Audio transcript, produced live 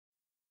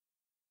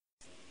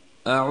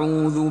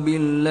أعوذ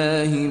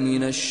بالله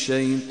من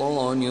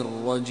الشيطان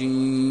الرجيم.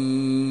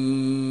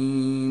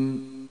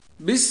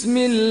 بسم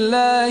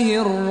الله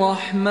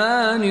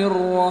الرحمن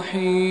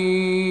الرحيم.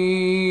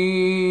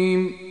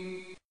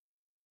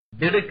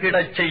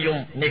 திடுக்கிடச்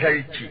செய்யும்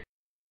நிகழ்ச்சி.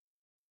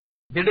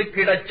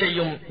 திடுக்கிடச்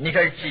செய்யும்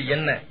நிகழ்ச்சி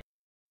என்ன?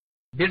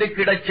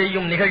 திடுக்கிடச்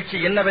செய்யும்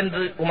நிகழ்ச்சி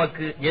என்னவென்று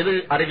உமக்கு எது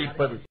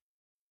அறிவிப்பது?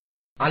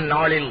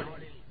 அந்நாளில்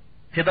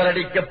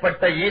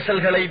சிதறடிக்கப்பட்ட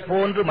ஈசல்களைப்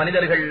போன்று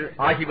மனிதர்கள்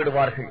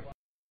ஆகிவிடுவார்கள்.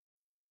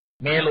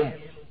 மேலும்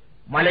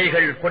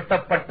மலைகள்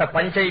கொட்டப்பட்ட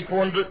பஞ்சை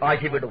போன்று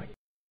ஆகிவிடும்.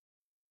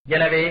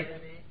 எனவே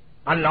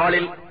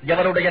அந்நாளில்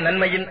எவருடைய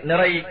நன்மையின்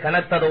நிறை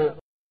கனத்ததோ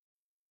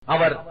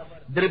அவர்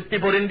திருப்தி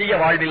பொருந்திய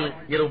வாழ்வில்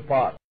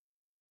இருப்பார்.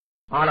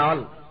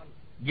 ஆனால்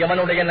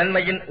எவனுடைய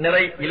நன்மையின்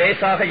நிறை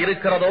இலேசாக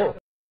இருக்கிறதோ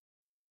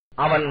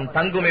அவன்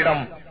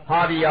தங்குமிடம்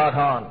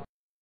ஹாவியாதான்.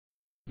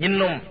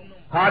 இன்னும்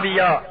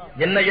ஹாவியா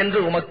என்ன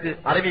என்று உமக்கு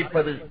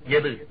அறிவிப்பது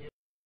எது?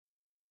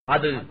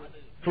 அது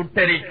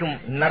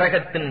சுட்டெரிக்கும்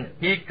நரகத்தின்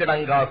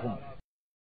தீக்கிடங்காகும்.